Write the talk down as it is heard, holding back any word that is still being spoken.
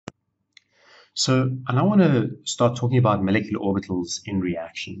And I want to start talking about molecular orbitals in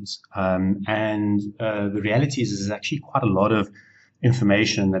reactions. The reality is there's actually quite a lot of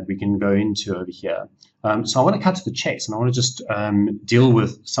information that we can go into over here. So I want to cut to the chase, and I want to just deal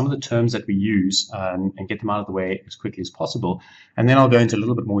with some of the terms that we use and get them out of the way as quickly as possible. And then I'll go into a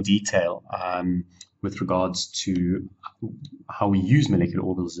little bit more detail with regards to how we use molecular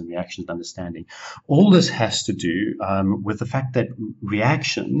orbitals in reactions understanding. All this has to do with the fact that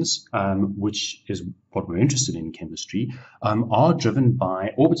reactions, which is what we're interested in chemistry, are driven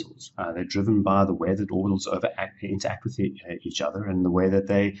by orbitals. They're driven by the way that orbitals interact with each other and the way that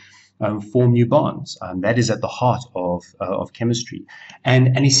they form new bonds. That is at the heart of chemistry.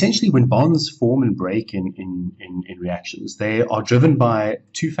 And essentially, when bonds form and break in reactions, they are driven by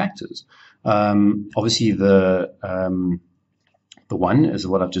two factors. Obviously, the one is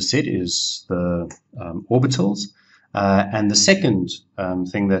what I've just said is the orbitals, and the second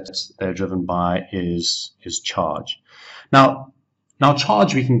thing that they're driven by is charge. Now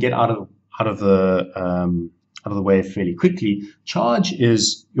charge we can get out of the way fairly quickly. Charge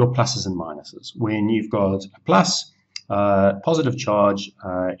is your pluses and minuses. When you've got a plus, positive charge,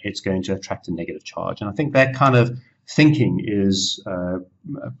 it's going to attract a negative charge, and I think that kind of thinking is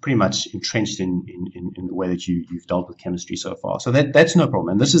pretty much entrenched in the way that you've dealt with chemistry so far. So that's no problem.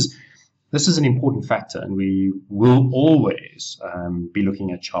 And this is an important factor, and we will always be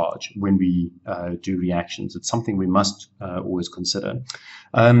looking at charge when we do reactions. It's something we must always consider.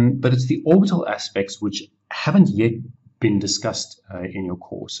 But it's the orbital aspects which haven't yet been discussed in your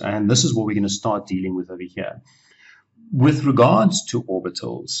course, and this is what we're going to start dealing with over here. With regards to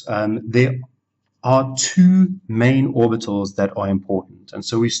orbitals, there are two main orbitals that are important. And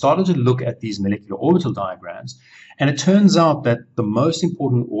so we started to look at these molecular orbital diagrams, and it turns out that the most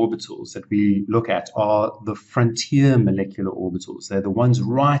important orbitals that we look at are the frontier molecular orbitals. They're the ones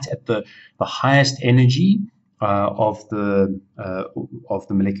right at the highest energy of the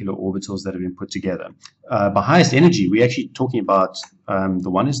molecular orbitals that have been put together. By highest energy, we're actually talking about the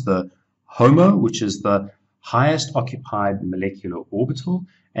one is the HOMO, which is the highest occupied molecular orbital,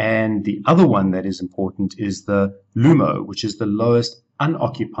 and the other one that is important is the LUMO, which is the lowest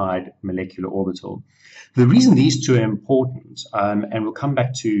unoccupied molecular orbital. The reason these two are important, and we'll come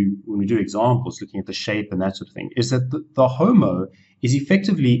back to when we do examples looking at the shape and that sort of thing, is that the HOMO is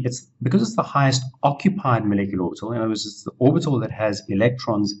effectively, because it's the highest occupied molecular orbital, in other words, it's the orbital that has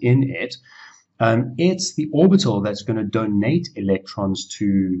electrons in it. It's the orbital that's going to donate electrons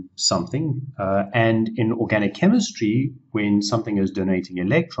to something. And in organic chemistry, when something is donating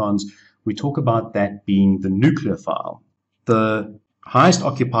electrons, we talk about that being the nucleophile. The highest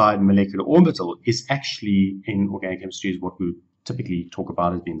occupied molecular orbital is actually, in organic chemistry, is what we typically talk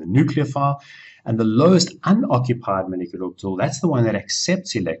about as being the nucleophile. And the lowest unoccupied molecular orbital, that's the one that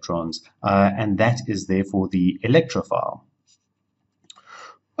accepts electrons, and that is therefore the electrophile.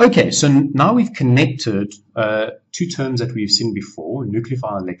 Okay, so now we've connected two terms that we've seen before,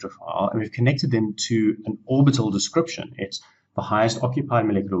 nucleophile and electrophile, and we've connected them to an orbital description. It's the highest occupied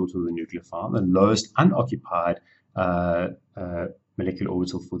molecular orbital, the nucleophile, the lowest unoccupied molecular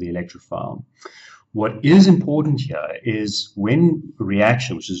orbital for the electrophile. What is important here is when a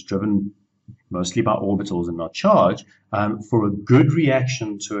reaction, which is driven mostly by orbitals and not charge, for a good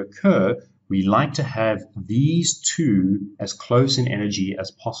reaction to occur, we like to have these two as close in energy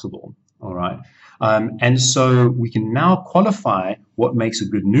as possible, all right? And so we can now qualify what makes a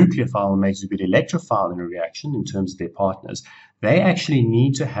good nucleophile and makes a good electrophile in a reaction in terms of their partners. They actually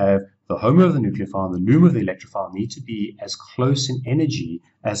need to have the HOMO of the nucleophile and the LUMO of the electrophile need to be as close in energy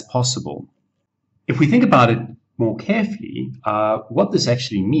as possible. If we think about it more carefully, what this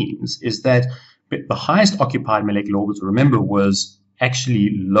actually means is that the highest occupied molecular orbital, remember, was actually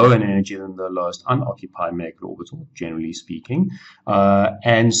lower in energy than the lowest unoccupied molecular orbital, generally speaking.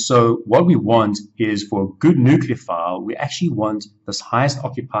 And so what we want is, for a good nucleophile, we actually want this highest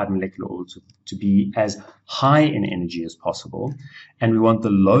occupied molecular orbital to be as high in energy as possible. And we want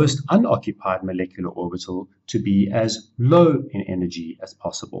the lowest unoccupied molecular orbital to be as low in energy as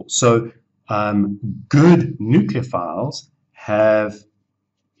possible. So good nucleophiles have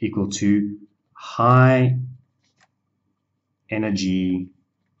equal to high energy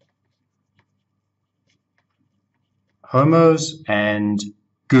HOMOs, and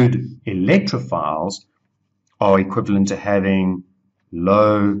good electrophiles are equivalent to having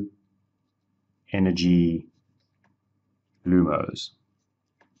low energy LUMOs.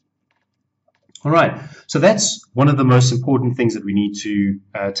 All right, so that's one of the most important things that we need to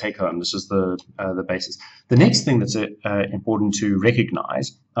take home. This is the basis. The next thing that's important to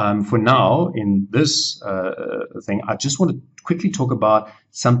recognize for now in this thing, I just want to quickly talk about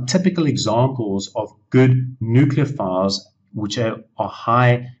some typical examples of good nucleophiles, which are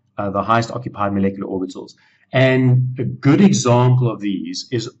high, the highest occupied molecular orbitals. And a good example of these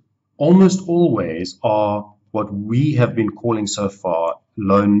is almost always are what we have been calling so far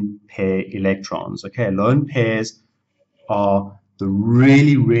lone pair electrons. Okay, lone pairs are the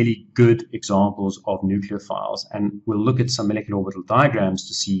really, really good examples of nucleophiles, and we'll look at some molecular orbital diagrams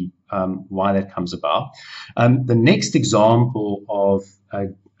to see why that comes about. The next example of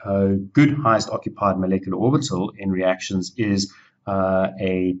a good highest occupied molecular orbital in reactions is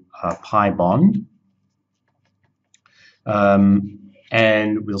a pi bond.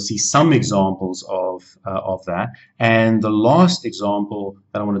 And we'll see some examples of that. And the last example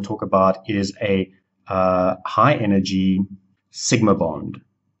that I want to talk about is a high energy sigma bond.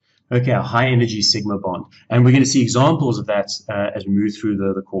 Okay, a high energy sigma bond. And we're going to see examples of that as we move through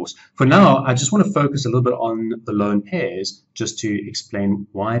the course. For now, I just want to focus a little bit on the lone pairs just to explain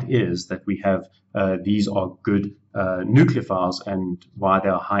why it is that we have these are good nucleophiles and why they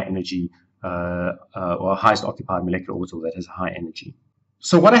are high energy or highest occupied molecular orbital that has high energy.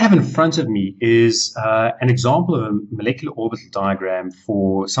 So what I have in front of me is an example of a molecular orbital diagram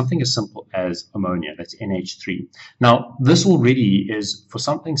for something as simple as ammonia, that's NH3. Now, this already is, for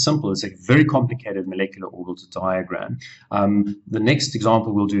something simple, it's a very complicated molecular orbital diagram. The next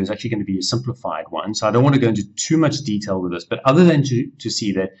example we'll do is actually going to be a simplified one, so I don't want to go into too much detail with this, but other than to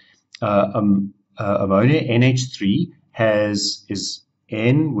see that ammonia, NH3, is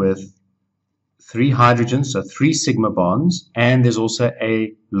N with 3 hydrogens, so 3 sigma bonds, and there's also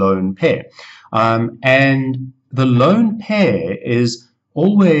a lone pair. And the lone pair is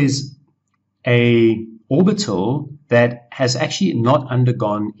always a orbital that has actually not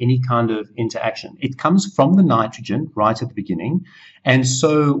undergone any kind of interaction. It comes from the nitrogen right at the beginning, and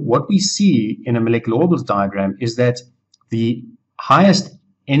so what we see in a molecular orbital diagram is that the highest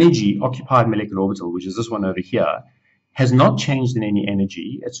energy occupied molecular orbital, which is this one over here, has not changed in any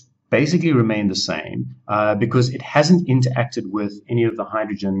energy. It's basically remained the same because it hasn't interacted with any of the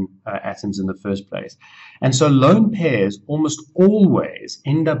hydrogen atoms in the first place. And so lone pairs almost always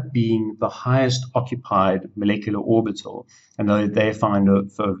end up being the highest occupied molecular orbital, and they find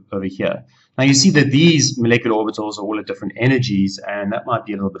over here. Now you see that these molecular orbitals are all at different energies, and that might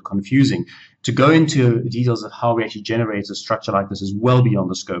be a little bit confusing. To go into details of how we actually generate a structure like this is well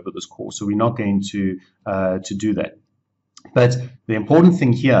beyond the scope of this course, so we're not going to do that. But the important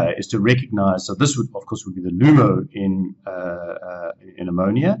thing here is to recognize, so this would, of course, would be the LUMO in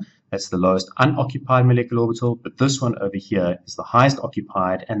ammonia. That's the lowest unoccupied molecular orbital, but this one over here is the highest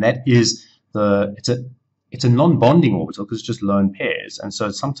occupied, and that is it's a non-bonding orbital because it's just lone pairs, and so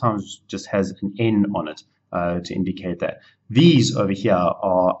it sometimes just has an N on it to indicate that. These over here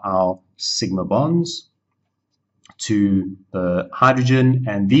are our sigma bonds to the hydrogen,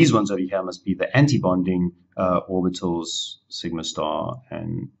 and these ones over here must be the anti-bonding orbitals, sigma star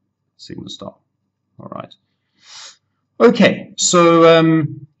and sigma star. All right. Okay, so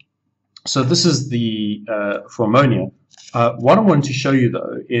so this is the for ammonia. What I want to show you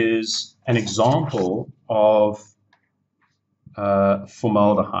though is an example of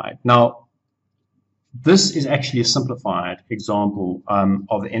formaldehyde. Now, this is actually a simplified example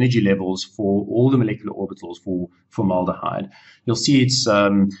of the energy levels for all the molecular orbitals for formaldehyde. You'll see it's,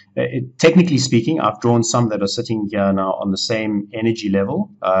 technically speaking, I've drawn some that are sitting here now on the same energy level,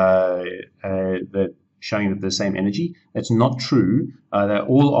 that showing the same energy. That's not true. They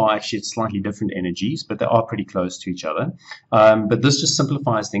all are actually at slightly different energies, but they are pretty close to each other. But this just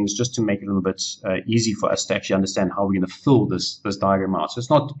simplifies things just to make it a little bit easy for us to actually understand how we're going to fill this diagram out. So it's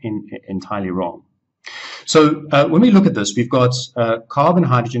not entirely wrong. So when we look at this, we've got carbon,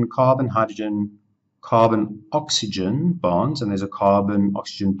 hydrogen, carbon, hydrogen, carbon, oxygen bonds, and there's a carbon,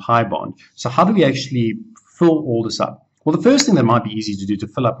 oxygen, pi bond. So how do we actually fill all this up? Well, the first thing that might be easy to do to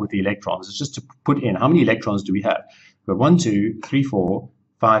fill up with the electrons is just to put in how many electrons do we have? We've got 1, 2, 3, 4,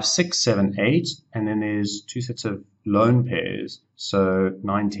 5, 6, 7, 8, and then there's 2 sets of lone pairs, so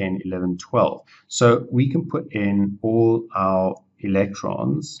 9, 10, 11, 12. So we can put in all our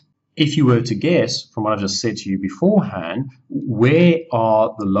electrons. If you were to guess, from what I just said to you beforehand, where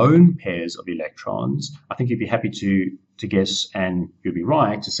are the lone pairs of electrons, I think you'd be happy to guess, and you'd be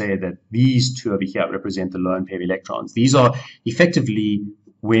right to say that these two over here represent the lone pair of electrons. These are effectively,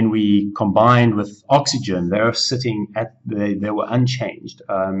 when we combined with oxygen, they're sitting at, they were unchanged,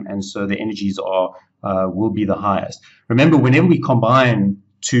 and so the energies are will be the highest. Remember, whenever we combine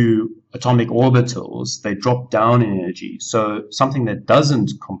two atomic orbitals, they drop down in energy. So something that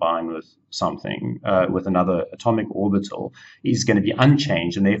doesn't combine with something, with another atomic orbital, is going to be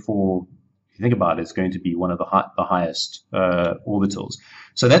unchanged, and therefore, if you think about it, it's going to be one of the highest orbitals.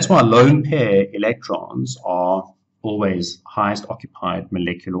 So that's why lone pair electrons are always highest occupied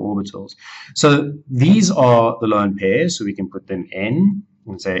molecular orbitals. So these are the lone pairs, so we can put them N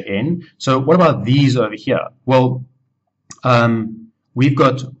and say N. So what about these over here? Well, we've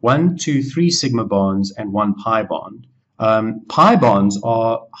got 1, 2, 3 sigma bonds and 1 pi bond. Pi bonds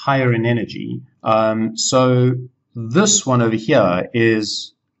are higher in energy, so this one over here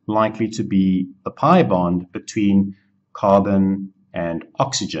is likely to be the pi bond between carbon and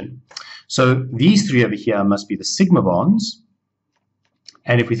oxygen. So these three over here must be the sigma bonds,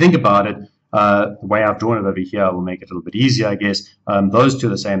 and if we think about it, the way I've drawn it over here will make it a little bit easier, I guess. Those two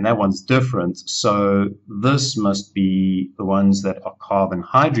are the same, that one's different, so this must be the ones that are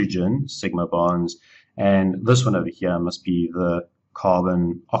carbon-hydrogen, sigma bonds, and this one over here must be the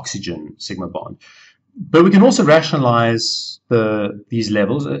carbon-oxygen sigma bond. But we can also rationalize these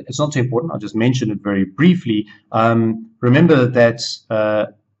levels. It's not too important, I'll just mention it very briefly. Remember that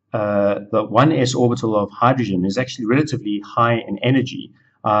the 1s orbital of hydrogen is actually relatively high in energy.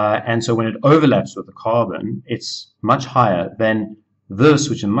 And so when it overlaps with the carbon, it's much higher than this,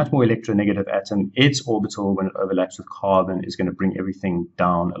 which is a much more electronegative atom. Its orbital, when it overlaps with carbon, is going to bring everything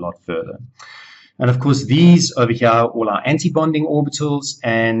down a lot further. And of course, these over here are all our antibonding orbitals,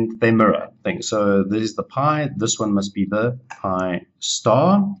 and they mirror things. So this is the pi. This one must be the pi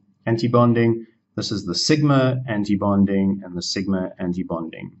star antibonding. This is the sigma antibonding and the sigma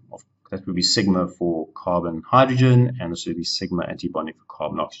antibonding. That would be sigma for carbon-hydrogen, and this would be sigma antibonding for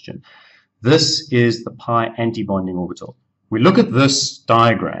carbon-oxygen. This is the pi antibonding orbital. We look at this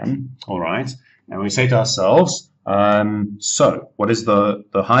diagram, all right, and we say to ourselves, so what is the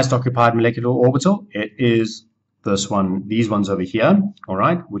highest occupied molecular orbital? It is this one, these ones over here, all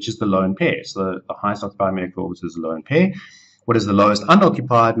right, which is the lone pair. So the highest occupied molecular orbital is the lone pair. What is the lowest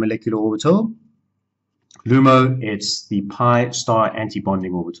unoccupied molecular orbital? LUMO, it's the pi star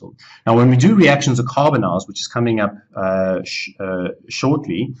antibonding orbital. Now, when we do reactions of carbonyls, which is coming up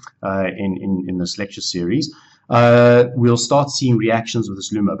shortly in this lecture series, we'll start seeing reactions with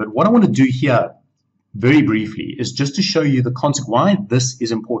this LUMO. But what I want to do here very briefly is just to show you the concept, why this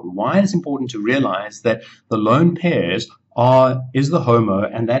is important. Why it's important to realize that the lone pairs is the HOMO,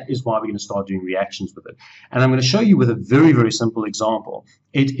 and that is why we're going to start doing reactions with it. And I'm going to show you with a very, very simple example.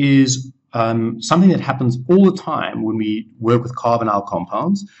 It is something that happens all the time when we work with carbonyl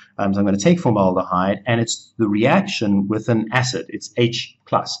compounds. So I'm going to take formaldehyde, and it's the reaction with an acid. It's H+.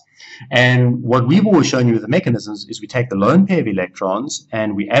 And what we've always shown you with the mechanisms is we take the lone pair of electrons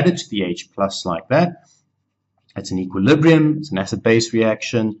and we add it to the H+ like that. It's an equilibrium. It's an acid-base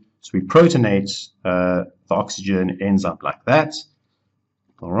reaction. So we protonate the oxygen. It ends up like that.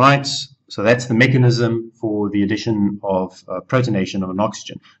 All right. So that's the mechanism for the addition of protonation of an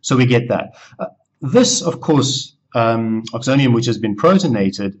oxygen. So we get that. This, of course, oxonium, which has been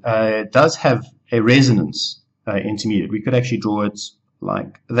protonated, does have a resonance intermediate. We could actually draw it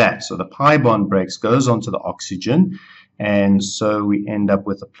like that. So the pi bond breaks, goes onto the oxygen, and so we end up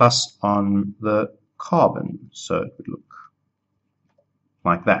with a plus on the carbon. So it would look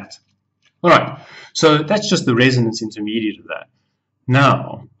like that. All right. So that's just the resonance intermediate of that.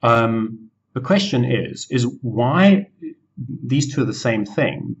 Now, the question is why these two are the same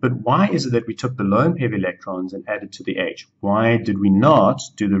thing, but why is it that we took the lone pair of electrons and added to the H? Why did we not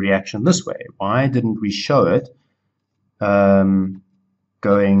do the reaction this way? Why didn't we show it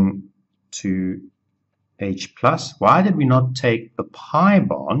going to H+? Why did we not take the pi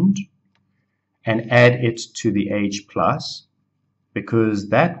bond and add it to the H+? Because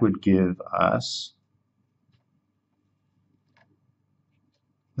that would give us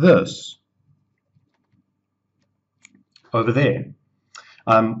this over there,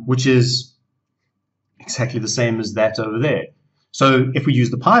 which is exactly the same as that over there. So if we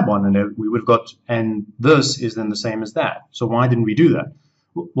use the pi bond, and we would have got, and this is then the same as that. So why didn't we do that?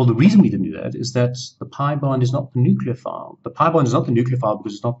 Well, the reason we didn't do that is that the pi bond is not the nucleophile. The pi bond is not the nucleophile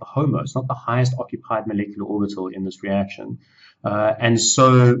because it's not the HOMO. It's not the highest occupied molecular orbital in this reaction. And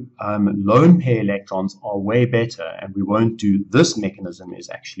so lone pair electrons are way better, and we won't do this mechanism is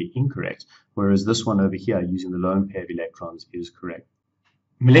actually incorrect, whereas this one over here using the lone pair of electrons is correct.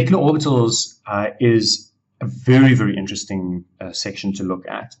 Molecular orbitals is a very, very interesting section to look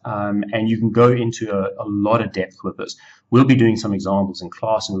at. And you can go into a lot of depth with this. We'll be doing some examples in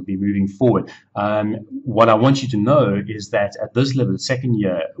class and we'll be moving forward. What I want you to know is that at this level, the second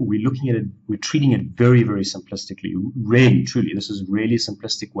year, we're looking at it, we're treating it very, very simplistically. Really, truly, this is really a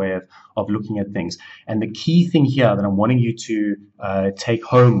simplistic way of looking at things. And the key thing here that I'm wanting you to take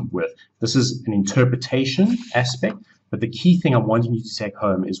home with, this is an interpretation aspect, but the key thing I'm wanting you to take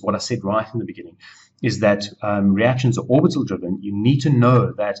home is what I said right in the beginning, is that reactions are orbital driven. You need to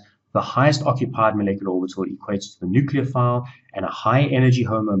know that the highest occupied molecular orbital equates to the nucleophile, and a high energy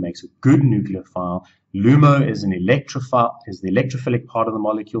HOMO makes a good nucleophile. LUMO is an electrophile, is the electrophilic part of the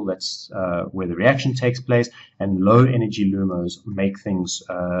molecule. That's where the reaction takes place, and low energy LUMOs make things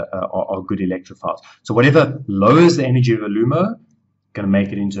are good electrophiles. So whatever lowers the energy of a LUMO, going to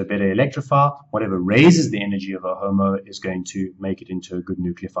make it into a better electrophile. Whatever raises the energy of a HOMO is going to make it into a good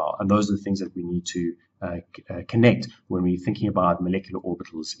nucleophile. And those are the things that we need to connect when we're thinking about molecular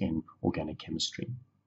orbitals in organic chemistry.